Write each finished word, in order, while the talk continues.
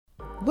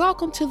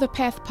Welcome to the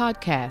Path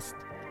Podcast,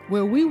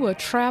 where we will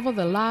travel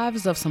the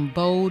lives of some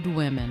bold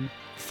women,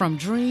 from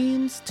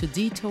dreams to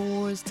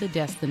detours to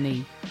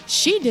destiny.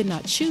 She did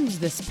not choose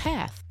this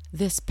path.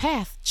 This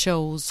path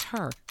chose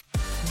her.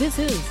 This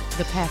is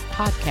the Path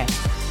Podcast.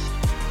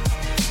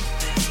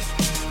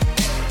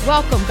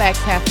 Welcome back,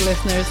 Path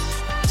listeners,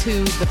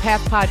 to the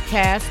Path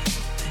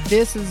Podcast.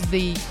 This is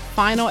the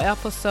final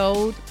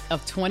episode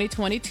of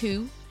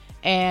 2022,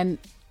 and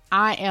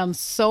I am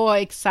so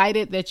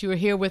excited that you are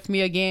here with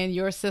me again,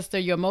 your sister,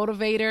 your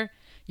motivator,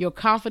 your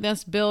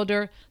confidence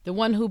builder, the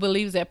one who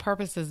believes that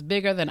purpose is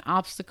bigger than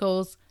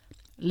obstacles.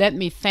 Let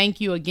me thank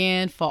you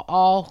again for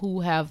all who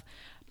have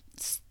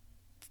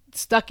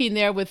stuck in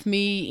there with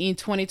me in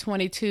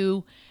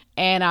 2022,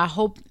 and I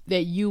hope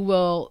that you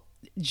will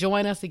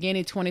join us again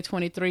in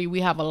 2023.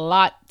 We have a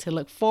lot to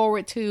look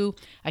forward to.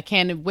 I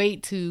can't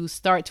wait to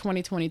start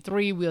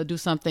 2023. We'll do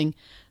something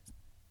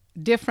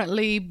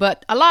differently,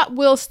 but a lot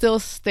will still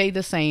stay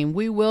the same.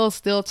 We will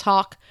still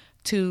talk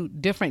to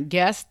different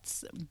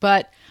guests,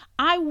 but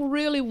I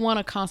really want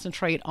to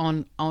concentrate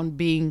on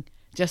being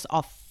just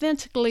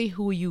authentically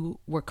who you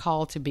were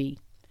called to be.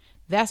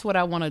 That's what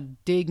I want to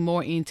dig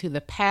more into,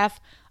 the path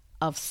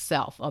of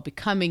self, of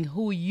becoming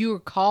who you're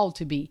called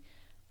to be,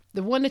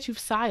 the one that you've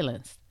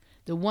silenced,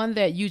 the one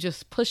that you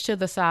just push to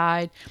the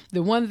side,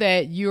 the one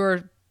that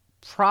you're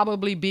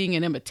probably being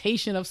an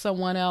imitation of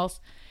someone else.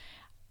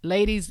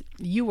 Ladies,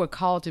 you were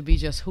called to be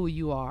just who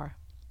you are.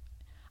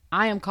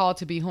 I am called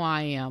to be who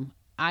I am.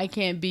 I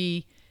can't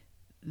be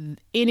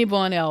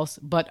anyone else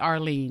but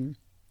Arlene.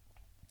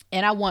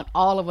 And I want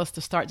all of us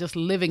to start just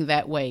living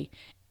that way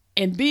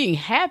and being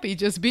happy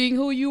just being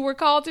who you were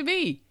called to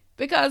be,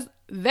 because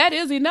that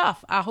is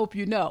enough. I hope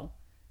you know.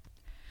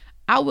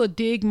 I will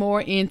dig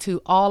more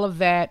into all of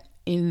that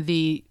in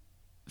the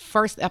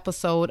first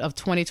episode of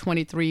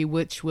 2023,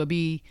 which will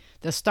be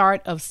the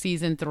start of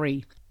season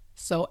 3.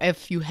 So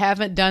if you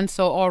haven't done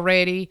so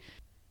already,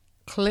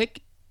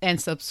 click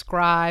and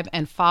subscribe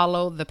and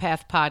follow the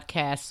Path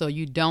Podcast so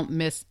you don't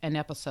miss an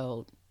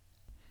episode.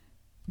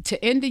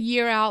 To end the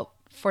year out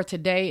for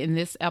today in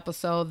this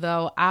episode,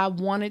 though, I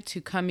wanted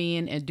to come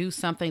in and do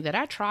something that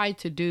I tried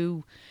to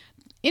do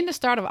in the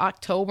start of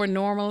October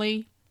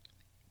normally,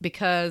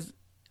 because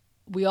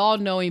we all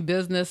know in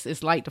business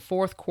it's like the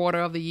fourth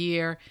quarter of the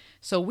year.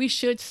 So we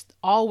should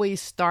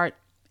always start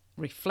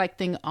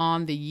reflecting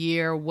on the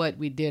year, what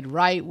we did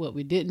right, what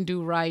we didn't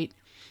do right,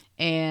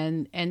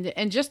 and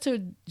just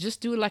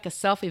do like a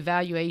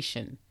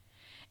self-evaluation.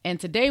 And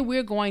today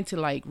we're going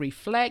to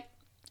reflect,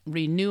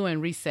 renew,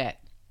 and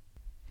reset.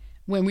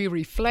 When we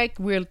reflect,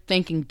 we're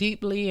thinking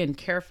deeply and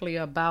carefully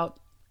about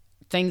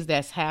things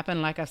that's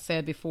happened, like I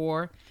said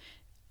before.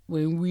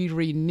 When we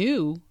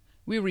renew,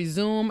 we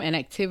resume an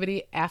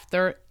activity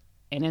after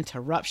an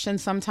interruption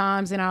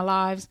sometimes in our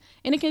lives,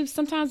 and it can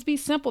sometimes be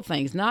simple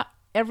things. Not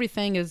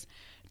everything is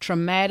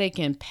traumatic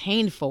and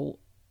painful,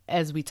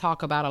 as we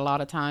talk about a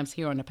lot of times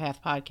here on the Path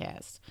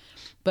Podcast.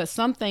 But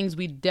some things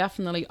we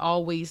definitely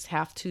always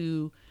have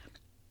to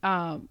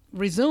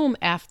resume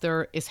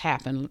after it's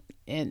happened.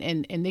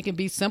 And they can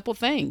be simple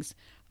things.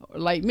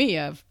 Like me,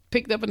 I've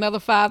picked up another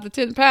 5 to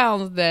 10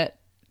 pounds that,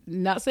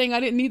 not saying I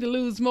didn't need to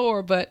lose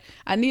more, but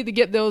I need to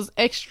get those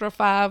extra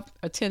 5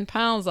 or 10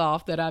 pounds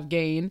off that I've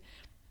gained.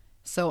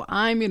 So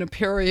I'm in a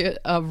period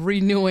of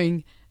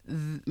renewing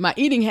my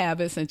eating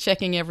habits and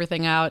checking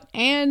everything out,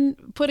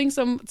 and putting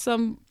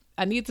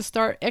I need to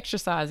start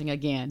exercising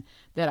again,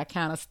 that I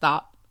kind of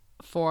stopped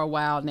for a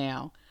while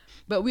now.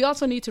 But we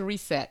also need to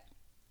reset.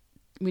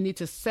 We need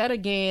to set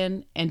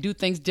again and do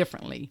things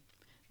differently.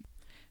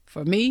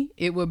 For me,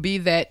 it would be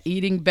that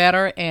eating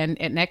better and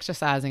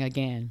exercising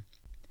again.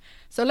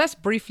 So let's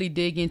briefly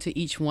dig into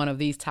each one of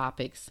these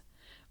topics.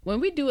 When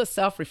we do a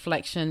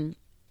self-reflection,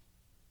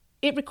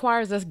 it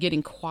requires us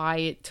getting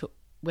quiet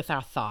with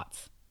our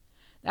thoughts.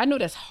 I know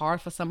that's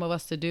hard for some of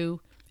us to do.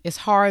 It's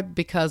hard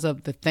because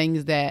of the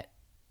things that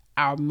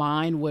our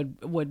mind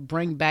would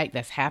bring back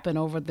that's happened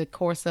over the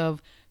course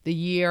of the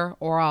year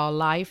or our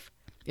life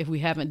if we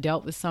haven't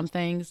dealt with some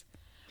things.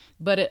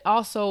 But it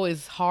also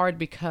is hard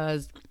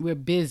because we're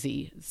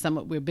busy.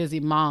 We're busy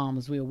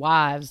moms, we're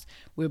wives,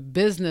 we're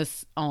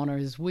business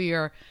owners.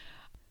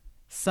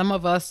 Some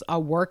of us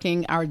are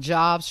working our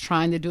jobs,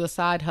 trying to do a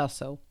side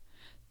hustle.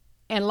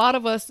 And a lot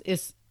of us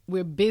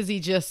we're busy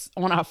just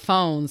on our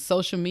phones,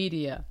 social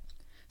media.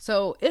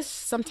 So it's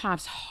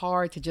sometimes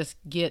hard to just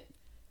get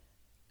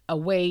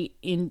away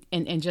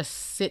and just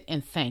sit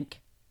and think.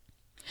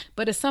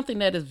 But it's something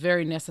that is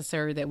very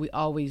necessary that we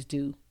always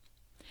do.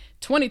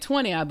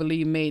 2020, I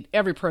believe, made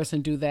every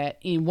person do that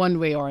in one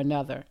way or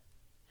another.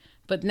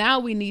 But now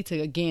we need to,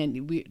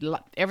 again,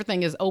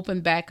 everything is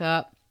open back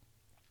up.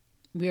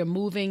 We are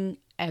moving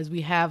as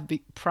we have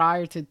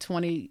prior to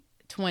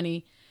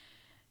 2020.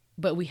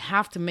 But we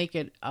have to make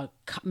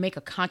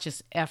a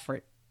conscious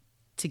effort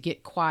to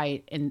get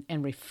quiet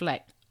and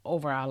reflect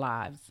over our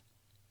lives.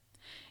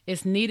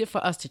 It's needed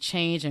for us to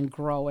change and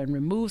grow and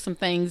remove some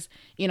things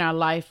in our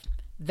life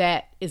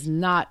that is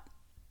not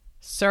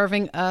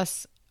serving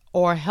us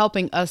or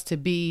helping us to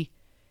be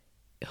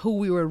who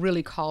we were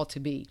really called to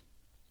be.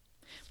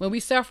 When we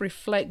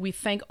self-reflect, we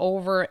think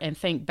over and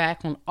think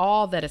back on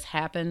all that has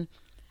happened,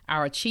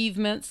 our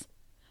achievements,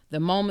 the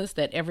moments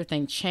that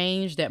everything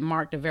changed that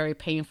marked a very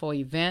painful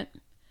event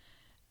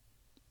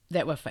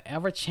that will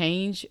forever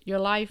change your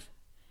life.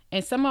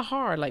 And some are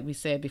hard, like we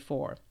said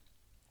before.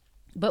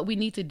 But we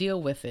need to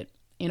deal with it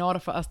in order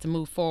for us to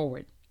move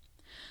forward.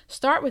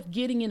 Start with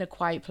getting in a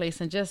quiet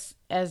place and just,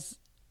 as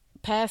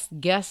past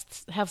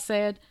guests have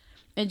said,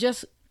 and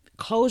just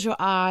close your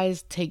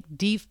eyes, take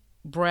deep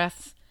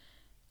breaths,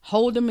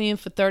 hold them in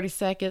for 30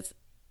 seconds,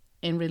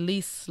 and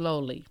release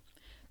slowly.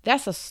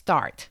 That's a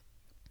start.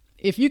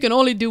 If you can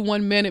only do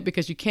 1 minute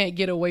because you can't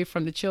get away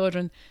from the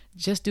children,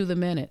 just do the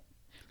minute.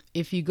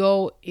 If you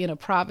go in a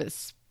private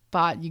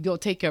spot, you go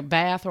take your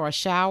bath or a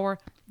shower,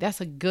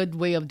 that's a good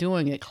way of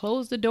doing it.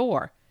 Close the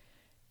door.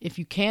 If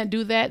you can't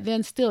do that,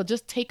 then still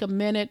just take a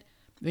minute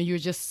when you're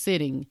just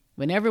sitting,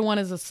 when everyone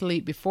is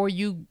asleep, before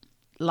you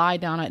lie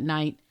down at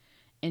night,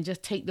 and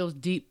just take those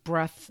deep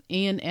breaths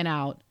in and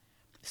out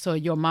so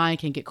your mind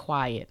can get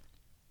quiet.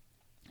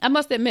 I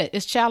must admit,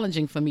 it's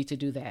challenging for me to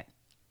do that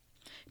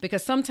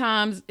because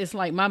sometimes it's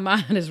like my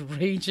mind is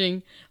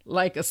raging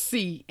like a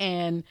sea,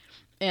 and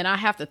I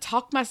have to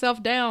talk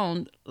myself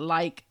down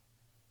like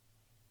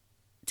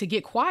to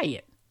get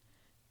quiet.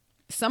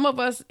 Some of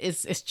us,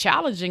 it's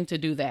challenging to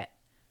do that.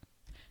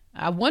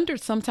 I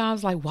wondered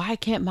sometimes, like, why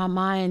can't my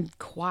mind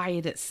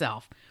quiet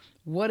itself?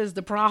 What is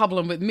the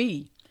problem with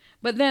me?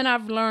 But then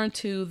I've learned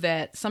too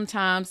that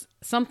sometimes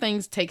some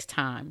things takes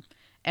time.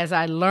 As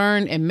I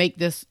learn and make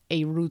this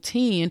a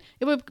routine,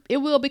 it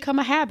will become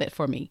a habit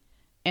for me.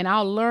 And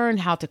I'll learn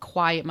how to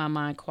quiet my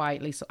mind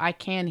quietly so I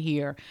can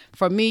hear.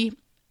 For me,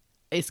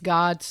 it's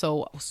God,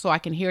 so I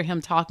can hear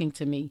him talking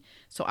to me,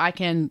 so I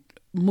can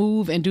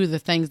move and do the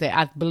things that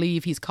I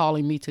believe he's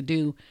calling me to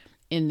do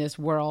in this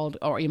world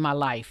or in my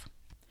life.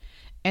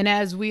 And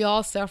as we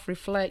all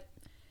self-reflect,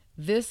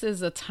 this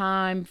is a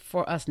time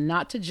for us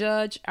not to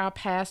judge our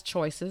past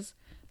choices,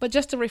 but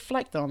just to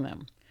reflect on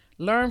them,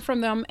 learn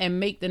from them, and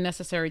make the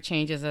necessary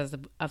changes, as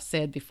I've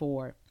said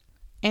before.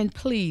 And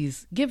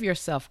please give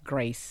yourself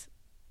grace.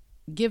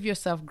 Give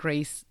yourself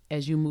grace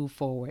as you move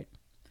forward.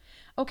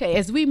 Okay,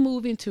 as we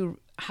move into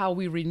how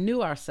we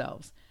renew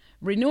ourselves,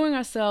 renewing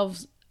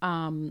ourselves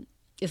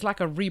is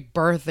like a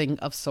rebirthing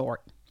of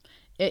sort.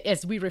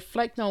 As we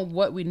reflect on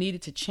what we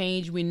needed to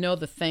change, we know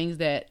the things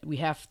that we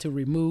have to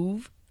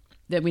remove,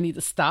 that we need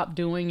to stop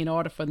doing in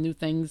order for new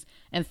things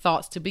and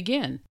thoughts to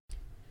begin.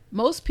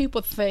 Most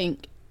people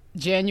think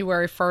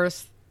January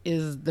 1st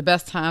is the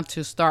best time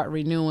to start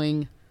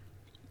renewing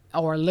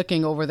or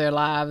looking over their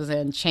lives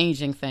and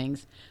changing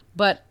things.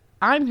 But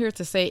I'm here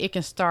to say it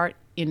can start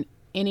in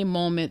any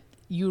moment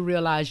you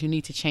realize you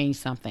need to change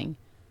something.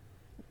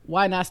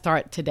 Why not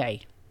start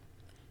today?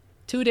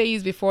 2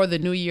 days before the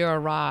new year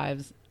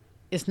arrives,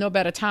 it's no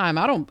better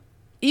time.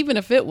 Even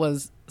if it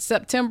was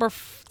September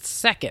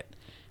 2nd,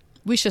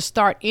 we should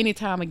start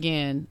anytime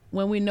again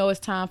when we know it's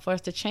time for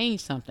us to change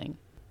something.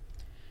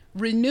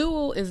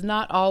 Renewal is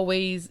not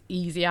always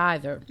easy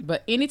either,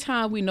 but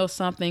anytime we know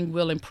something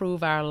will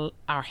improve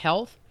our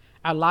health,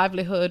 our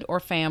livelihood, or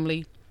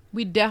family,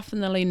 we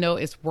definitely know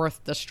it's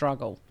worth the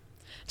struggle.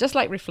 Just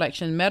like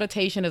reflection,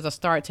 meditation is a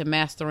start to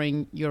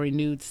mastering your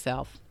renewed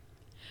self.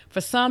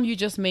 For some, you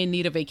just may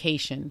need a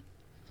vacation.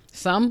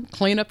 Some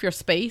clean up your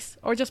space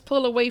or just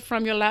pull away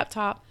from your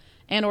laptop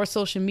and or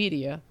social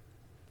media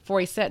for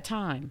a set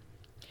time.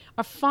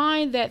 Or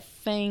find that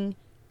thing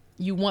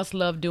you once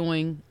loved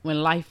doing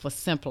when life was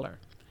simpler,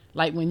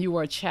 like when you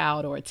were a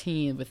child or a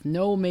teen with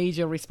no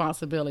major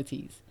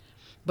responsibilities,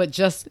 but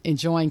just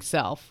enjoying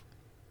self.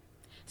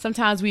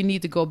 Sometimes we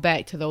need to go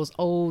back to those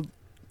old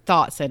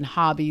thoughts and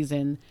hobbies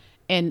and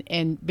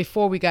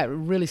before we got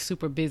really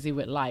super busy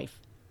with life.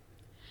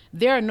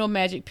 There are no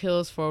magic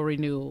pills for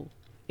renewal,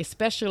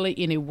 especially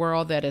in a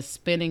world that is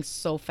spinning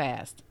so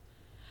fast.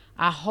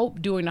 I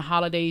hope during the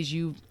holidays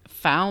you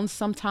found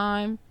some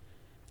time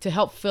to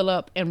help fill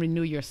up and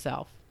renew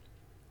yourself.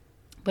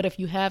 But if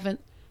you haven't,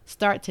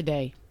 start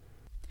today.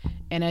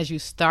 And as you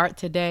start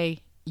today,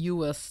 you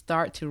will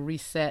start to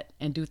reset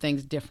and do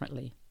things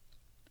differently.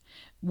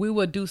 We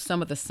will do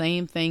some of the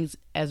same things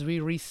as we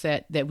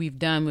reset that we've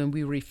done when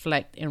we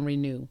reflect and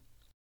renew.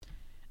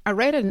 I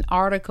read an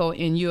article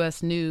in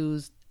U.S.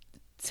 News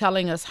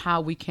telling us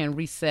how we can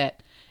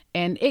reset,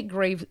 and it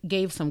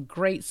gave some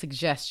great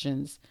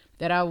suggestions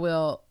that I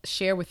will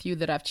share with you.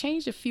 That I've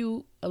changed a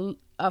few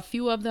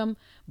of them,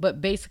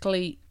 but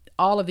basically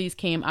all of these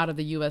came out of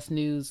the U.S.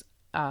 News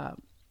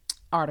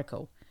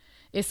article.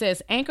 It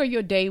says, anchor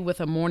your day with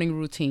a morning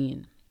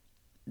routine.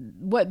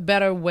 What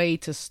better way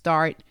to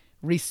start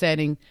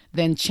resetting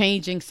than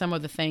changing some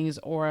of the things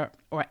or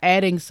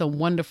adding some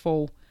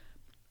wonderful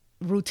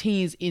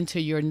routines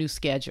into your new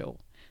schedule?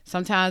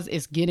 Sometimes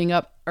it's getting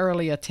up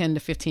earlier, 10 to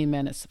 15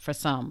 minutes for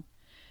some.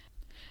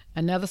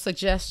 Another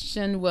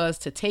suggestion was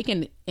to take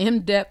an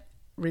in-depth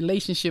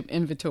relationship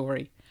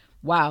inventory.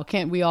 Wow,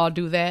 can't we all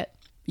do that?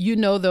 You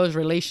know those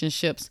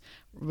relationships,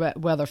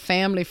 whether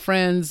family,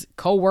 friends,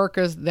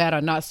 co-workers that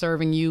are not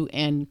serving you,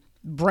 and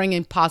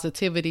bringing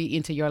positivity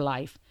into your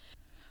life.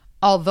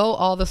 Although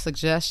all the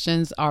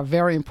suggestions are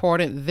very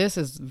important, this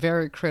is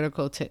very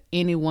critical to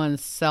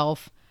anyone's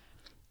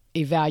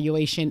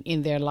self-evaluation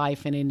in their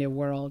life and in their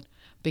world,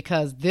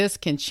 because this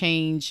can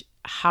change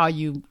how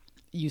you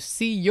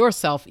see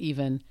yourself,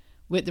 even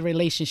with the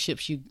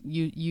relationships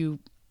you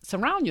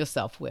surround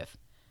yourself with.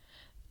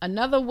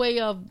 Another way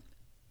of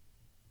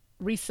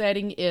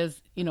resetting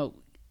is,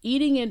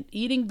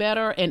 eating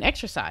better and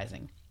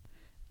exercising.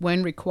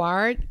 When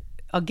required,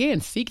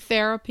 again, seek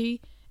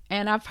therapy.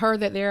 And I've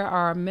heard that there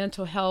are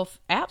mental health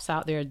apps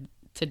out there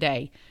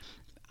today.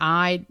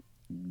 I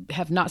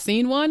have not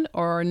seen one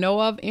or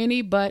know of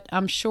any, but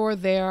I'm sure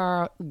there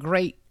are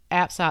great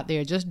apps out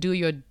there. Just do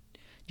your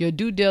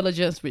due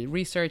diligence with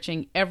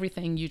researching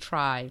everything you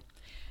try.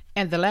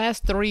 And the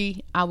last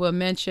three I will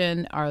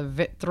mention are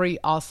three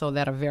also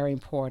that are very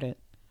important.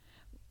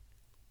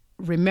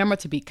 Remember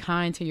to be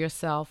kind to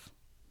yourself.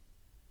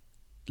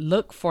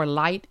 Look for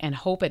light and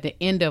hope at the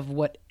end of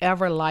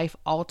whatever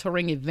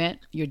life-altering event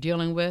you're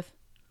dealing with,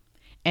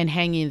 and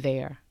hang in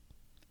there.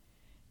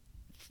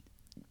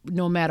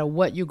 No matter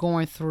what you're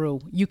going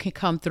through, you can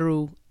come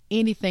through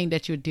anything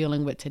that you're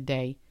dealing with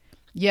today.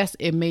 Yes,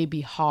 it may be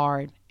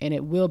hard, and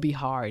it will be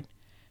hard,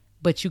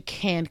 but you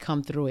can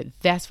come through it.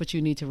 That's what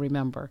you need to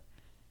remember.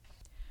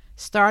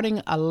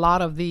 Starting a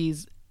lot of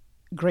these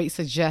great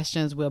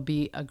suggestions will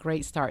be a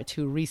great start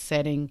to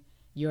resetting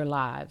your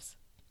lives.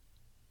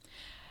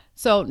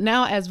 So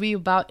now, as we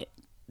about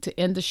to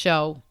end the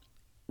show,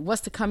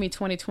 what's to come in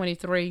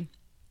 2023?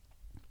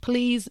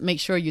 Please make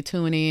sure you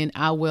tune in.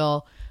 I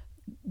will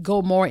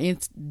go more in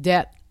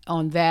depth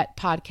on that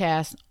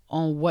podcast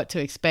on what to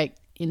expect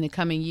in the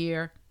coming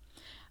year.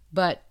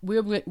 But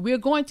we're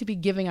going to be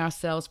giving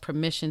ourselves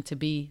permission to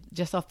be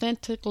just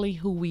authentically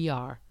who we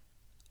are,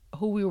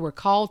 who we were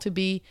called to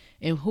be,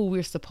 and who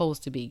we're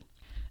supposed to be.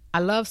 I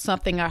love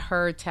something I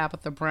heard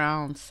Tabitha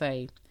Brown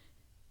say,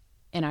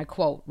 and I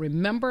quote,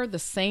 "Remember, the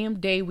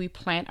same day we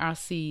plant our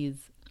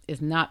seeds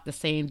is not the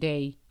same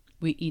day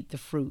we eat the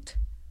fruit."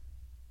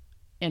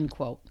 End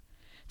quote.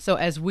 So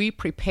as we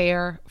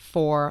prepare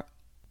for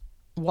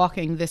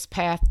walking this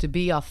path to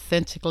be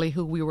authentically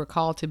who we were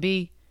called to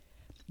be,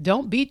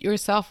 don't beat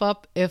yourself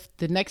up if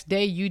the next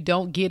day you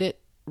don't get it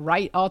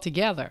right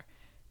altogether.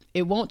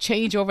 It won't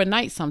change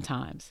overnight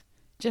sometimes.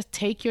 Just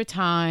take your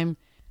time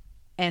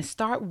and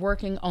start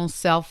working on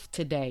self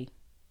today.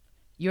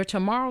 Your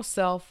tomorrow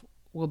self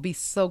will be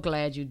so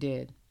glad you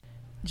did.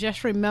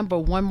 Just remember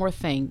one more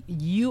thing.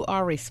 You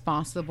are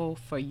responsible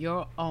for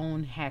your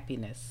own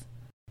happiness.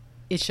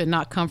 It should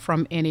not come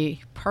from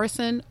any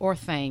person or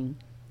thing.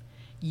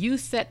 You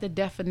set the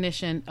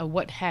definition of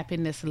what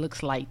happiness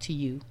looks like to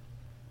you.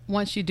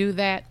 Once you do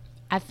that,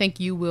 I think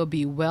you will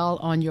be well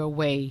on your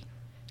way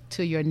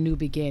to your new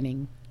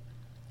beginning,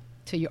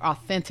 to your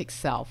authentic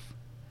self,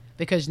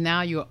 because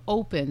now you're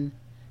open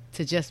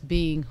to just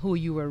being who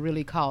you were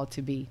really called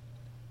to be.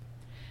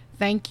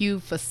 Thank you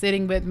for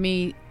sitting with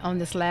me on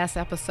this last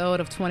episode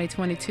of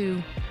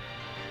 2022.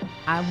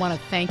 I want to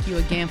thank you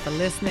again for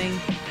listening.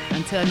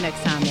 Until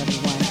next time,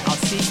 everyone, I'll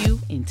see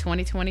you in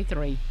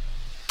 2023.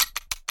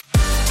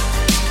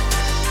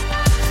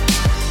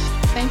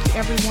 Thank you,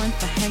 everyone,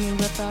 for hanging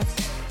with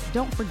us.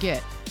 Don't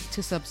forget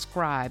to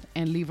subscribe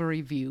and leave a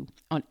review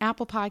on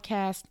Apple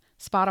Podcasts,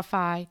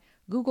 Spotify,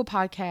 Google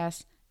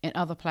Podcasts, and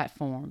other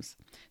platforms,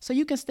 so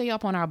you can stay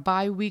up on our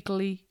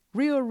bi-weekly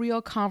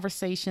real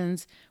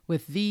conversations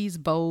with these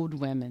bold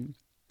women.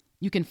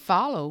 You can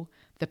follow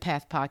The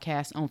Path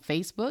Podcast on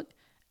Facebook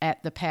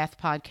at The Path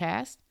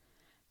Podcast,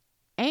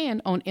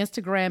 and on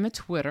Instagram and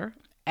Twitter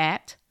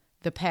at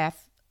The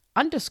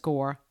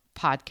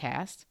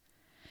Path_podcast.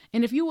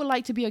 And if you would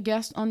like to be a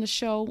guest on the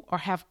show or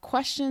have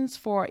questions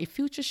for a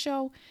future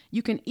show,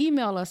 you can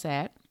email us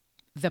at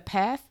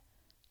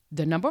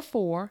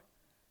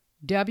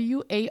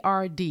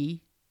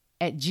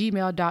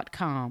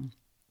thepath4ward@gmail.com.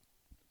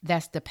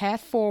 That's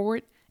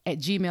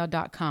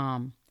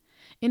thepathforward@gmail.com.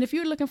 And if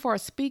you're looking for a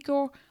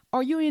speaker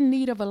or you're in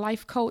need of a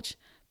life coach,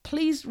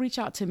 please reach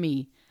out to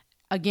me.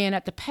 Again,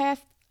 at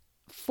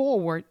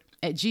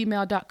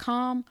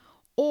thepathforward@gmail.com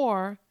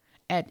or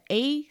at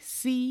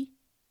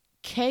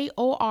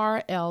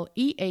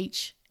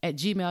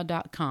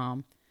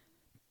ACKORLEH@gmail.com.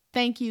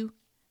 Thank you.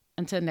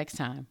 Until next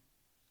time.